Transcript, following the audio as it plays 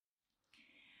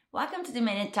Welcome to the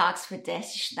Minute Talks with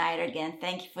Deci Schneider again.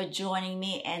 Thank you for joining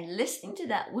me and listening to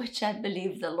that which I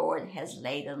believe the Lord has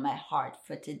laid on my heart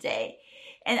for today.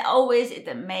 And always it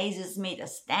amazes me, it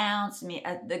astounds me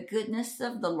at the goodness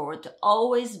of the Lord to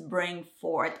always bring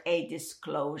forth a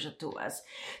disclosure to us,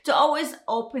 to always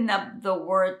open up the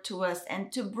word to us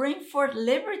and to bring forth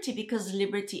liberty, because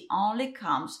liberty only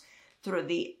comes through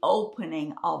the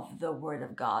opening of the Word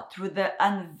of God, through the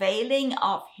unveiling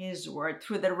of His Word,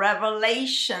 through the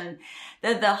revelation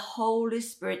that the Holy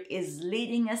Spirit is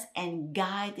leading us and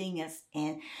guiding us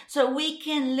in, so we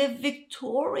can live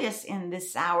victorious in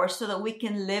this hour, so that we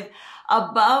can live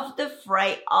above the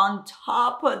fray, on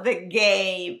top of the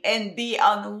game, and be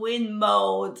on win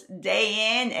mode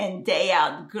day in and day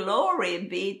out. Glory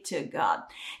be to God.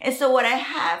 And so what I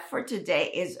have for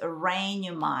today is rein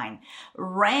your mind.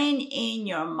 Rein in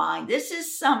your mind. This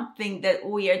is something that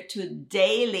we are to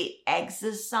daily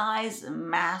exercise,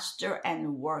 master,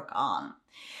 and work on.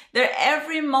 That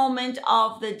every moment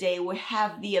of the day we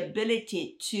have the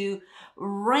ability to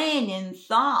rein in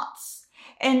thoughts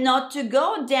and not to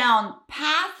go down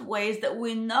pathways that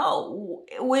we know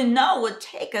would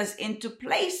take us into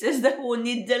places that we'll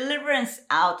need deliverance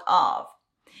out of.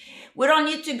 We don't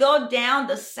need to go down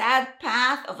the sad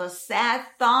path of a sad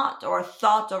thought, or a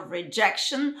thought of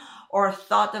rejection, or a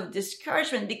thought of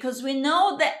discouragement, because we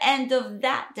know the end of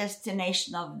that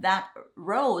destination, of that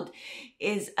road,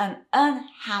 is an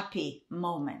unhappy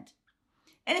moment.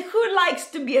 And who likes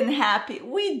to be unhappy?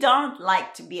 We don't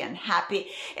like to be unhappy.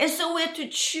 And so we have to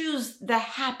choose the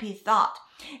happy thought.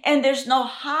 And there's no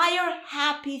higher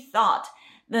happy thought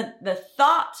than the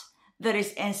thought that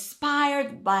is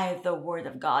inspired by the Word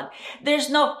of God. There's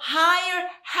no higher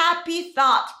happy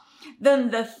thought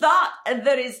than the thought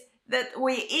that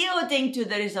we're yielding to,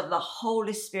 that is of the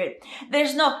Holy Spirit.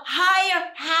 There's no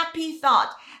higher happy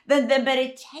thought than the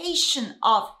meditation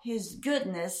of His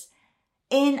goodness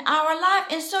in our life.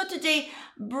 And so today,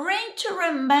 bring to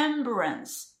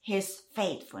remembrance His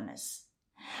faithfulness.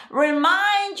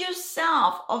 Remind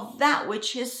yourself of that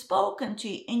which He has spoken to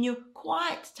you in your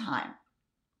quiet time.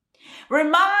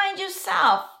 Remind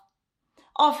yourself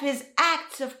of His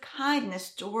acts of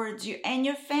kindness towards you and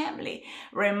your family.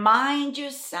 Remind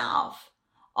yourself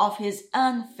of His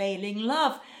unfailing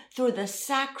love through the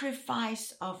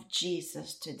sacrifice of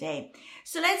Jesus today.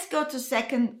 So let's go to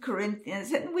 2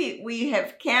 Corinthians. And we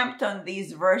have camped on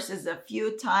these verses a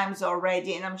few times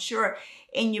already. And I'm sure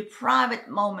in your private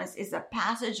moments is a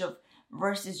passage of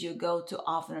verses you go to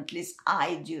often. At least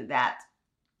I do that.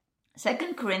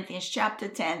 2 Corinthians chapter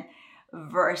 10,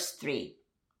 verse 3.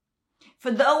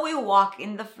 For though we walk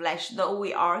in the flesh, though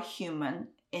we are human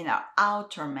in our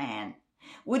outer man,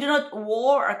 we do not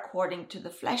war according to the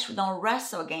flesh. We don't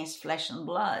wrestle against flesh and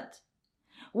blood.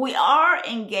 We are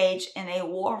engaged in a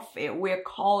warfare. We're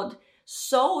called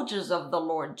soldiers of the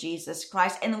Lord Jesus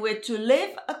Christ, and we're to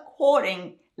live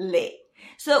accordingly,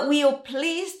 so that we will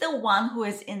please the one who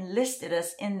has enlisted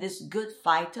us in this good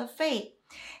fight of faith.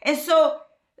 And so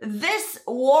this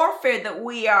warfare that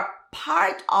we are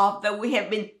part of, that we have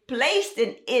been placed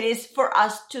in, it is for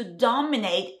us to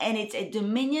dominate, and it's a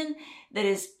dominion that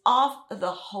is of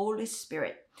the Holy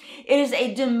Spirit. It is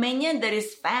a dominion that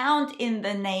is found in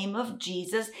the name of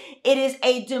Jesus. It is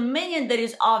a dominion that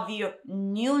is of your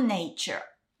new nature,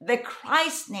 the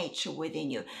Christ nature within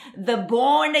you, the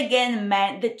born again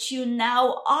man that you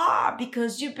now are,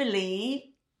 because you believe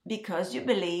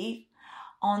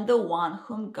on the one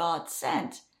whom God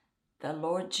sent, the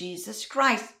Lord Jesus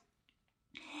Christ.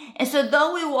 And so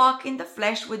though we walk in the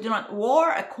flesh, we do not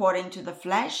war according to the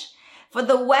flesh. For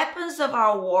the weapons of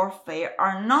our warfare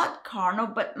are not carnal,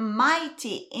 but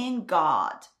mighty in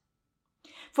God,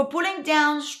 for pulling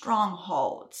down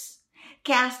strongholds,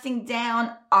 casting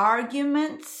down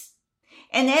arguments,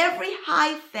 and every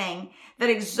high thing that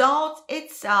exalts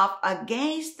itself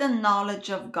against the knowledge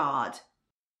of God.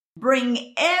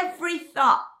 Bring every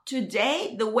thought.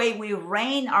 Today, the way we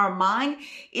rein our mind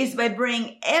is by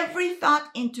bringing every thought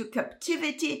into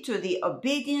captivity to the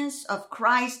obedience of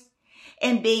Christ,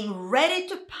 and being ready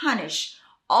to punish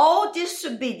all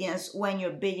disobedience when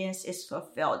your obedience is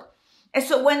fulfilled. And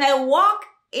so when I walk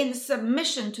in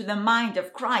submission to the mind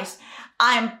of Christ,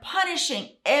 I am punishing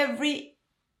every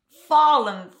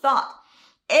fallen thought,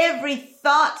 every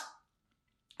thought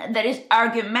that is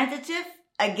argumentative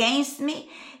against me,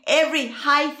 every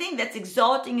high thing that's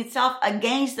exalting itself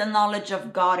against the knowledge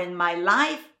of God in my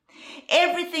life,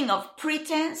 everything of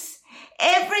pretense,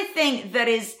 everything that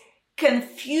is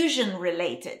confusion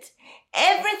related,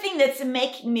 everything that's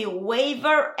making me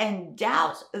waver and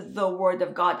doubt the Word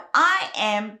of God, I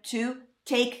am to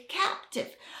take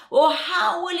captive. Well,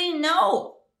 how will you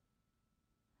know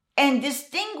and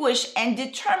distinguish and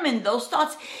determine those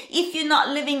thoughts if you're not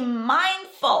living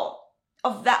mindful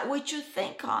of that which you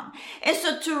think on. And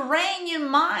so to reign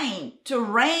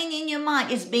in your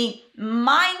mind is being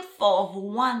mindful of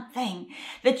one thing,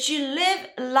 that you live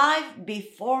life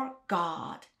before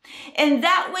God. And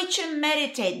that which you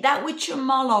meditate, that which you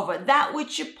mull over, that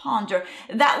which you ponder,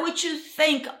 that which you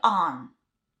think on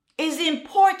is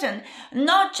important,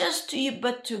 not just to you,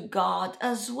 but to God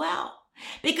as well.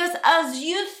 Because as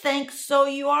you think, so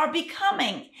you are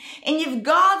becoming. And if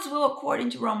God's will,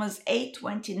 according to Romans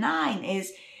 8:29,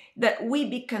 is that we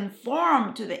be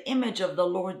conformed to the image of the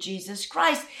Lord Jesus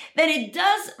Christ, then it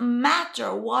does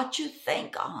matter what you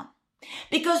think on.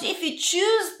 Because if you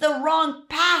choose the wrong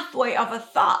pathway of a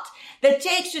thought that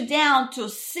takes you down to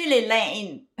silly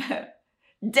lane,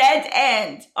 dead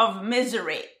end of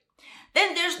misery,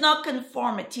 then there's no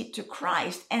conformity to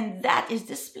Christ, and that is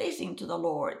displeasing to the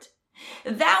Lord.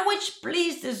 That which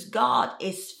pleases God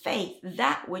is faith,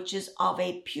 that which is of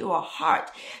a pure heart,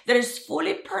 that is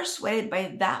fully persuaded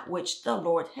by that which the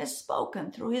Lord has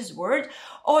spoken through his word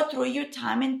or through your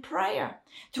time in prayer,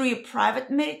 through your private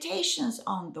meditations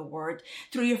on the word,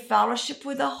 through your fellowship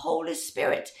with the Holy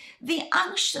Spirit, the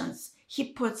unctions he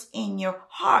puts in your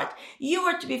heart. You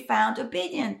are to be found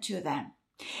obedient to them.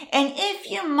 And if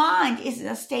your mind is in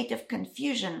a state of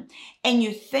confusion and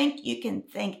you think you can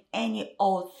think any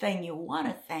old thing you want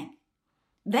to think,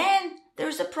 then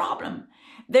there's a problem.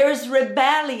 There is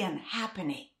rebellion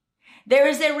happening. There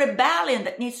is a rebellion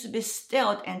that needs to be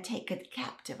stilled and taken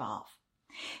captive of.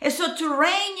 And so to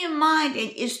rein your mind in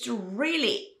is to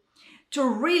really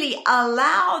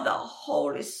allow the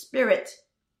Holy Spirit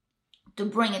to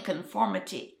bring a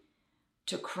conformity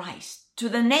to Christ, to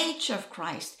the nature of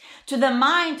Christ, to the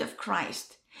mind of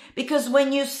Christ. Because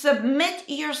when you submit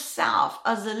yourself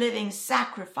as a living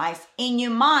sacrifice in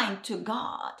your mind to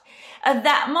God, at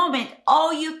that moment,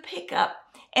 all you pick up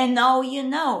and all you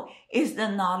know is the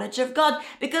knowledge of God,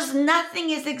 because nothing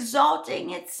is exalting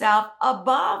itself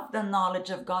above the knowledge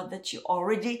of God that you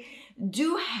already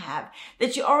do have,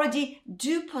 that you already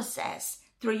do possess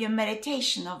through your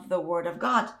meditation of the Word of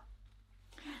God.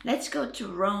 Let's go to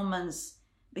Romans,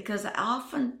 because I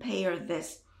often pair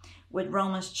this with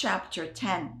Romans chapter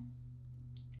 10.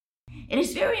 It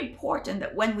is very important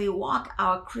that when we walk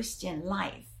our Christian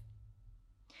life,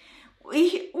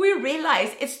 we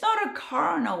realize it's not a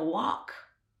carnal walk.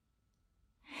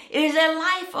 It is a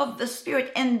life of the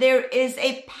Spirit, and there is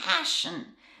a passion.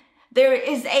 There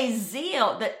is a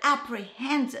zeal that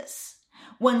apprehends us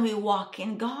when we walk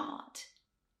in God.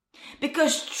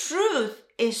 Because truth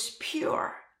is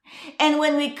pure. And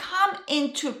when we come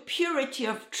into purity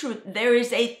of truth, there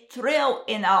is a thrill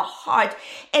in our heart,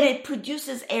 and it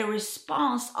produces a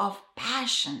response of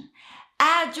passion,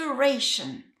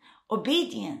 adoration,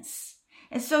 obedience.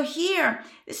 And so here,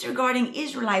 this is regarding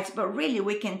Israelites, but really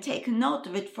we can take note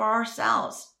of it for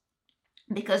ourselves.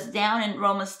 Because down in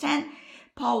Romans 10,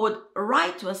 Paul would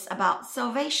write to us about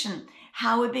salvation,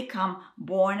 how we become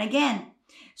born again.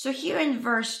 So here in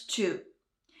verse 2,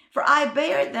 for I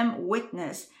bear them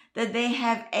witness that they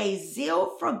have a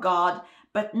zeal for God,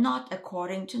 but not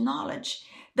according to knowledge.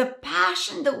 The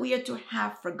passion that we are to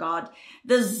have for God,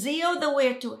 the zeal that we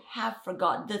are to have for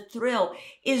God, the thrill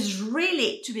is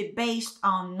really to be based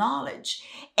on knowledge.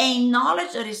 A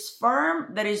knowledge that is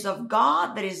firm, that is of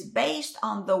God, that is based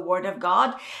on the Word of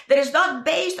God, that is not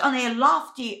based on a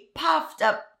lofty, puffed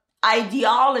up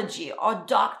ideology or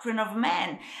doctrine of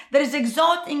man, that is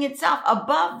exalting itself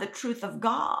above the truth of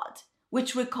God,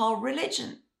 which we call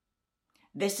religion.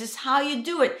 This is how you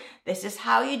do it. This is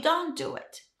how you don't do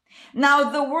it. Now,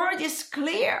 the word is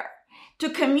clear to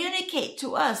communicate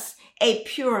to us a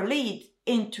pure lead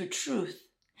into truth,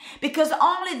 because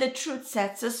only the truth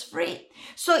sets us free.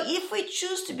 So if we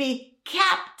choose to be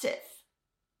captive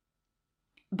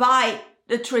by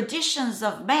the traditions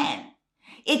of man,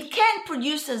 it can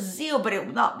produce a zeal, but it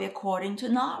will not be according to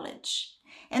knowledge.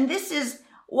 And this is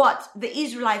what the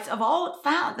Israelites of old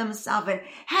found themselves in,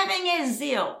 having a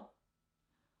zeal,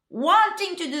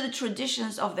 wanting to do the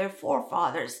traditions of their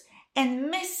forefathers,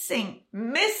 and missing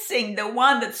the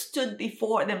one that stood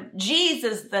before them,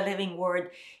 Jesus, the living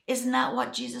Word. Is not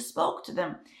what Jesus spoke to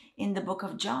them in the book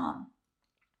of John.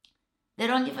 They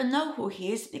don't even know who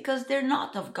he is, because they're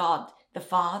not of God the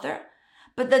Father,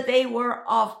 but that they were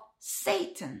of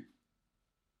Satan,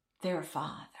 their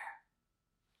father.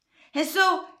 And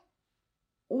so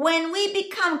when we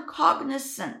become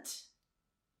cognizant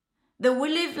that we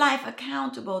live life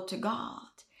accountable to God,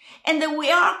 and that we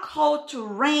are called to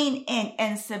rein in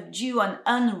and subdue an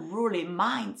unruly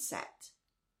mindset,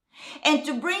 and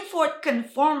to bring forth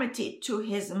conformity to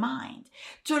his mind,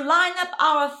 to line up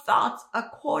our thoughts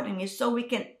accordingly so we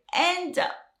can end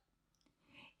up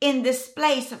in this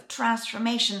place of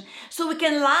transformation, so we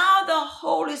can allow the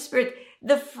Holy Spirit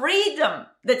the freedom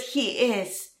that he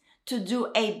is to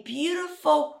do a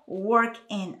beautiful work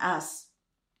in us.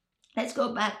 Let's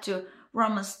go back to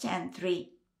Romans 10:3.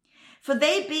 For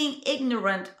they, being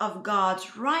ignorant of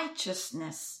God's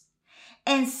righteousness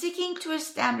and seeking to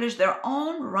establish their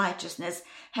own righteousness,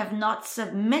 have not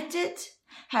submitted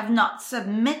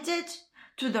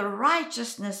to the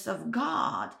righteousness of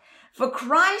God. For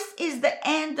Christ is the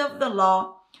end of the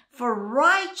law for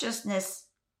righteousness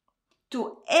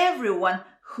to everyone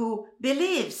who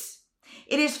believes.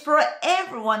 It is for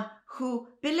everyone who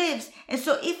believes. And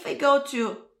so if we go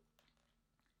to,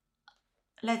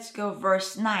 let's go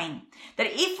verse 9, that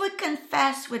if we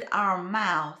confess with our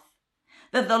mouth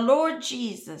that the Lord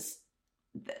Jesus,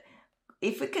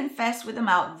 if we confess with the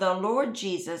mouth the Lord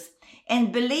Jesus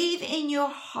and believe in your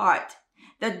heart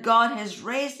that God has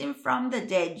raised him from the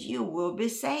dead, you will be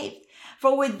saved.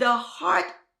 For with the heart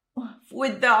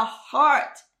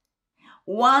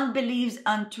one believes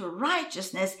unto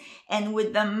righteousness, and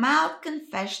with the mouth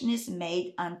confession is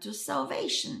made unto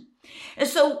salvation. And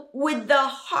so with the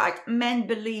heart man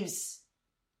believes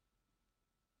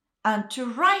unto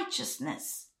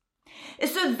righteousness. And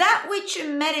so that which you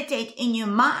meditate in your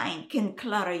mind can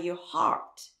clutter your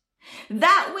heart.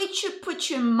 That which you put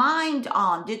your mind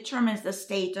on determines the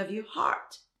state of your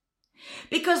heart.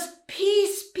 Because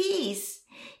peace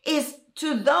is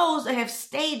to those that have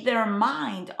stayed their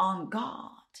mind on God.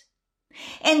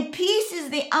 And peace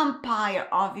is the umpire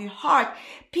of your heart.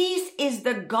 Peace is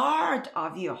the guard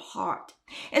of your heart.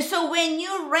 And so when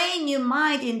you rein your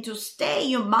mind in to stay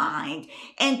your mind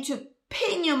and to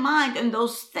pin your mind on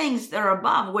those things that are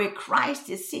above where Christ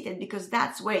is seated, because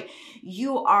that's where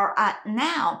you are at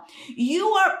now, you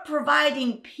are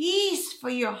providing peace for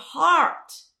your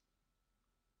heart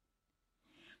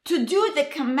to do the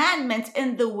commandments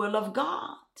in the will of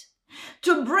God,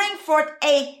 to bring forth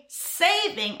a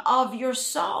saving of your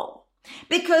soul,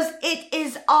 because it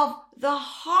is of the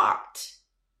heart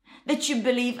that you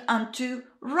believe unto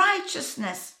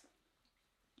righteousness.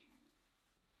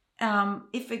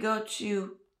 If we go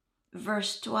to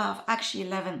verse 12, actually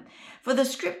 11, for the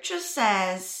scripture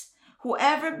says,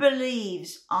 whoever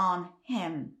believes on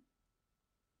him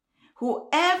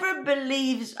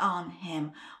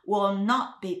will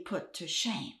not be put to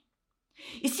shame.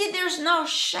 You see, there's no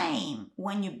shame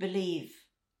when you believe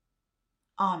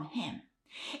on him.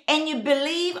 And you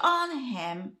believe on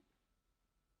him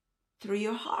through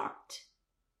your heart.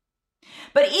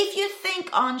 But if you think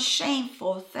on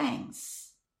shameful things,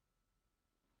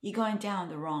 you're going down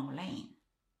the wrong lane.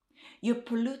 You're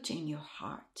polluting your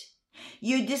heart.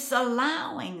 You're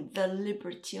disallowing the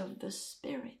liberty of the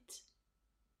Spirit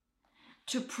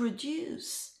to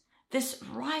produce this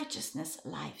righteousness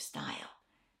lifestyle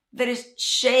that is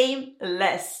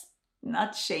shameless,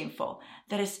 not shameful,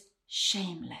 that is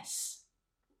shameless.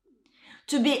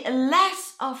 To be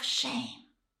less of shame.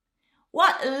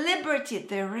 What liberty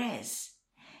there is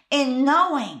in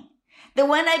knowing that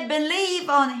when I believe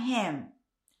on him,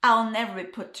 I'll never be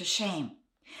put to shame.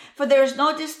 For there is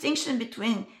no distinction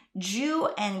between Jew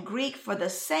and Greek, for the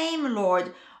same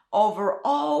Lord over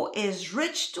all is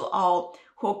rich to all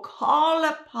who call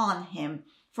upon him.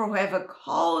 For whoever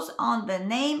calls on the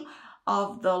name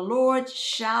of the Lord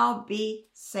shall be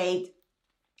saved.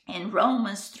 In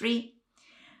Romans 3,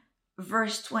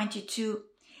 verse 22,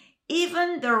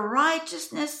 even the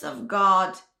righteousness of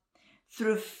God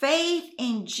through faith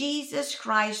in Jesus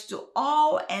Christ to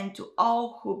all and to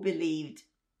all who believed.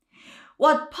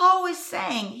 What Paul is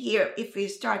saying here, if we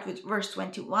start with verse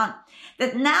 21,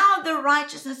 that now the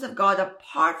righteousness of God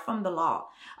apart from the law,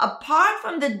 apart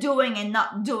from the doing and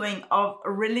not doing of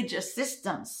religious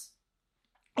systems,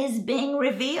 is being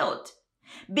revealed,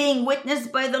 being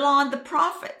witnessed by the law and the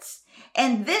prophets.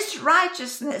 And this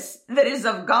righteousness that is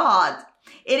of God,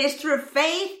 it is through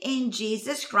faith in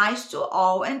Jesus Christ to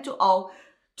all and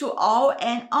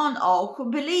on all who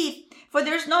believe. For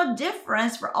there is no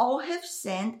difference, for all have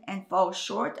sinned and fall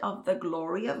short of the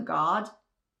glory of God.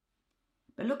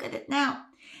 But look at it now.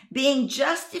 Being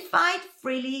justified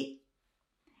freely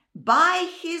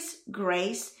by his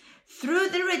grace through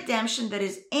the redemption that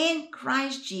is in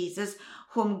Christ Jesus,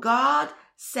 whom God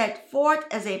set forth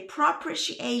as a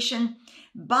propitiation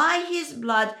by his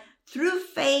blood through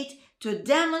faith to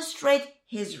demonstrate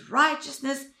his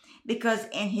righteousness, because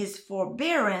in his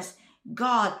forbearance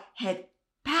God had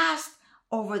passed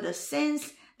over the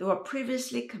sins that were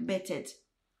previously committed,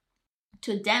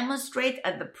 to demonstrate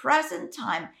at the present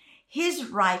time his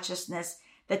righteousness,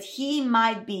 that he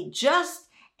might be just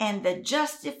and the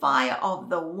justifier of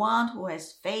the one who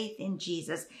has faith in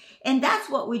Jesus. And that's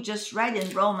what we just read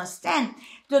in Romans 10.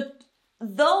 That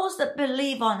those that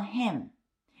believe on him,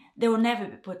 they will never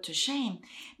be put to shame,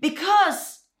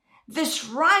 because this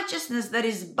righteousness that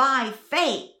is by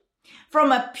faith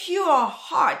from a pure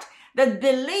heart that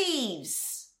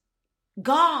believes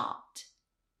God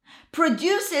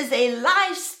produces a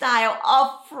lifestyle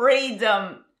of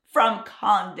freedom from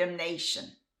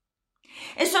condemnation.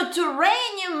 And so to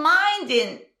rein your mind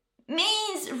in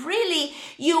means really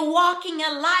you're walking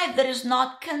a life that is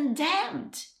not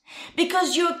condemned,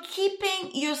 because you're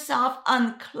keeping yourself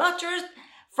uncluttered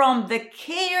from the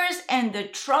cares and the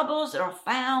troubles that are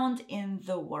found in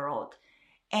the world.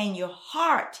 And your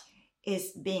heart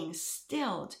is being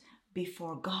stilled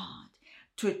before God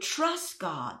to trust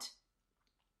God.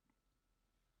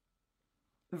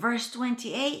 Verse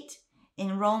 28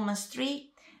 in Romans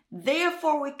 3,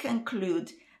 therefore we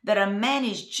conclude that a man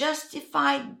is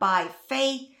justified by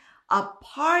faith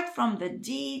apart from the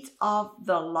deeds of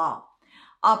the law.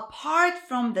 Apart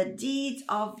from the deeds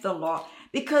of the law.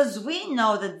 Because we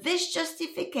know that this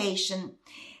justification,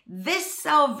 this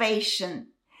salvation,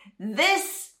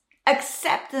 this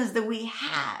acceptance that we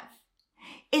have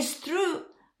is through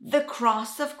the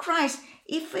cross of Christ.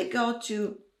 If we go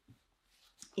to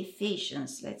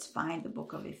Ephesians, let's find the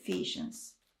book of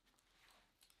Ephesians.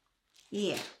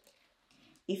 Here,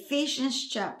 Ephesians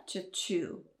chapter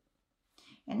 2.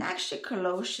 And actually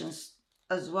Colossians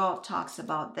as well talks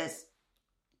about this.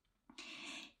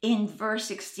 In verse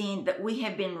 16, that we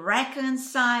have been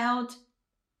reconciled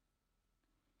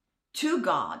to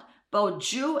God, both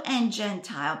Jew and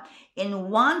Gentile,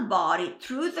 in one body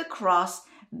through the cross,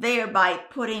 thereby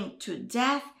putting to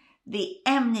death the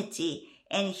enmity.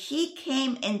 And he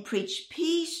came and preached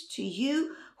peace to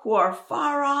you who are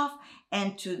far off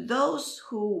and to those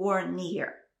who were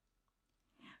near.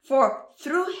 For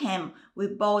through him we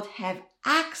both have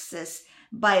access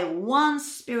by one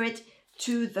Spirit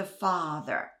to the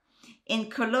Father. In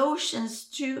Colossians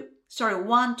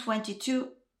 1:22,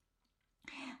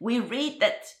 we read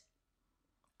that,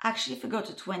 actually if we go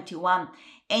to 21,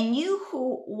 and you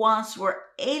who once were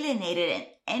alienated and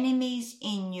enemies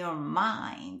in your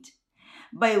mind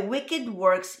by wicked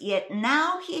works, yet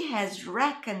now he has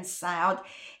reconciled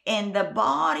in the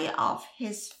body of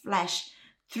his flesh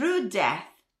through death.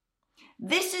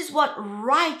 This is what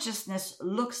righteousness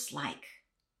looks like.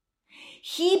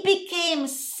 He became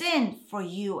sin for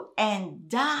you and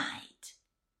died,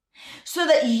 so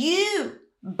that you,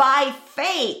 by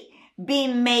faith, be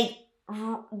made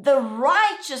the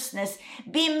righteousness,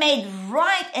 be made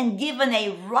right and given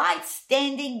a right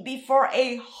standing before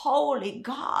a holy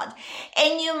God.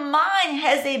 And your mind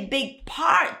has a big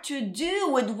part to do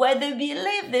with whether you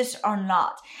believe this or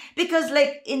not. Because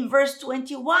like in verse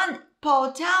 21,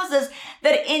 Paul tells us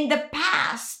that in the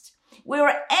past, we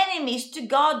were enemies to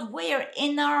God where?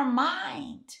 In our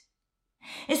mind.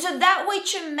 And so that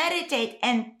which you meditate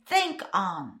and think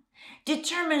on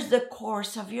determines the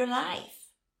course of your life.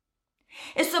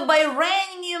 And so by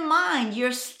reining your mind,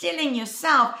 you're stilling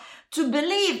yourself to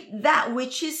believe that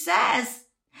which he says,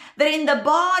 that in the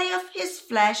body of his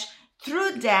flesh,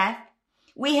 through death,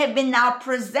 we have been now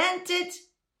presented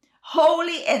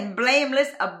holy and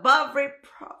blameless above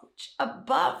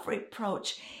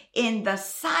reproach in the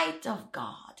sight of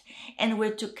God. And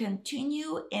we're to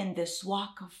continue in this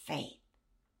walk of faith,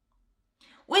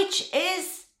 which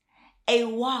is a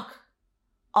walk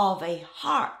of a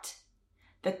heart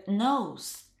that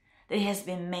knows that it has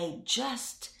been made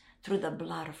just through the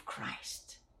blood of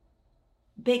Christ.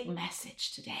 Big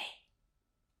message today.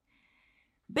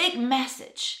 Big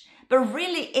message, but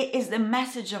really it is the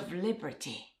message of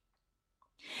liberty.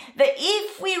 That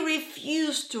if we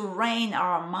refuse to rein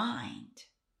our mind,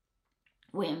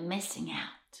 we're missing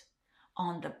out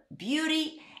on the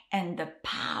beauty and the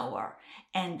power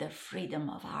and the freedom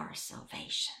of our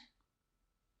salvation.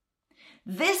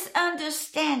 This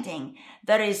understanding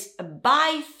that is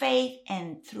by faith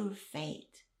and through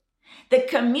faith, that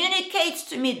communicates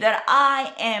to me that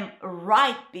I am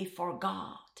right before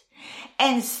God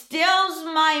and stills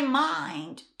my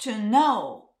mind to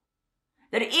know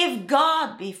that if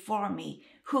God be for me,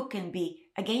 who can be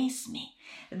against me?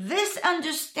 This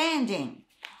understanding,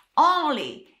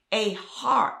 only a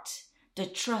heart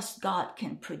that trusts God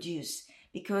can produce.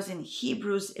 Because in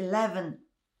Hebrews 11:1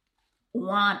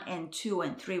 and 2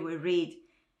 and 3 we read,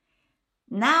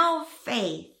 now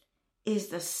faith is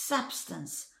the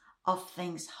substance of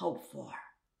things hoped for.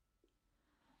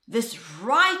 This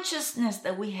righteousness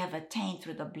that we have attained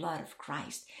through the blood of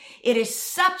Christ, it is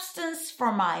substance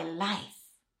for my life.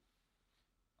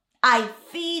 I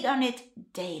feed on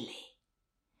it daily.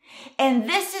 And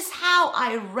this is how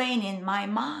I reign in my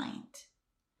mind,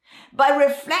 by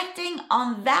reflecting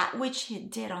on that which he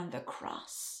did on the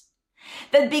cross.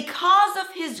 That because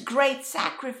of his great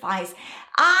sacrifice,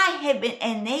 I have been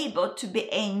enabled to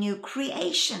be a new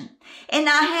creation. And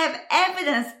I have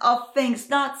evidence of things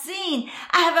not seen.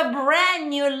 I have a brand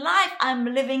new life I'm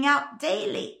living out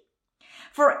daily.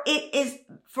 For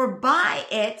by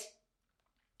it,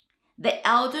 the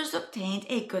elders obtained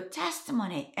a good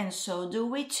testimony, and so do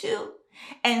we too.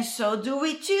 And so do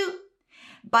we too.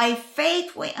 By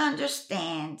faith we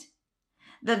understand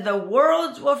that the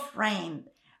worlds were framed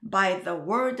by the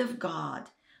word of God,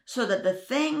 so that the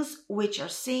things which are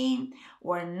seen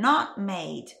were not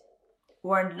made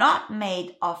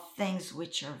of things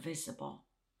which are visible.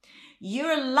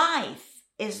 Your life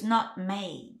is not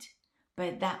made by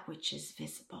that which is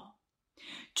visible.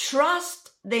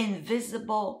 Trust the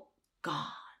invisible God.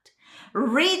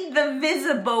 Read the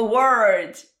visible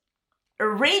word.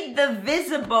 Read the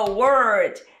visible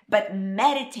word, but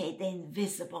meditate the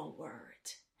invisible word.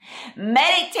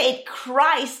 Meditate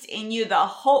Christ in you, the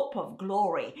hope of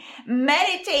glory.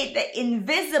 Meditate the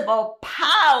invisible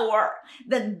power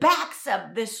that backs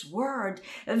up this word.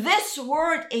 This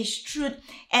word is truth,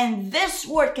 and this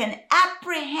word can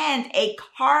apprehend a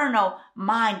carnal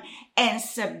mind and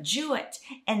subdue it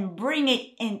and bring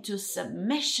it into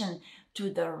submission to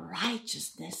the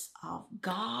righteousness of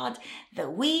God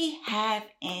that we have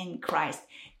in Christ.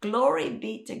 Glory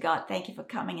be to God. Thank you for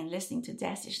coming and listening to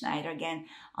Deci Schneider again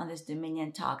on this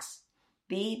Dominion Talks.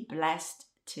 Be blessed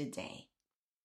today.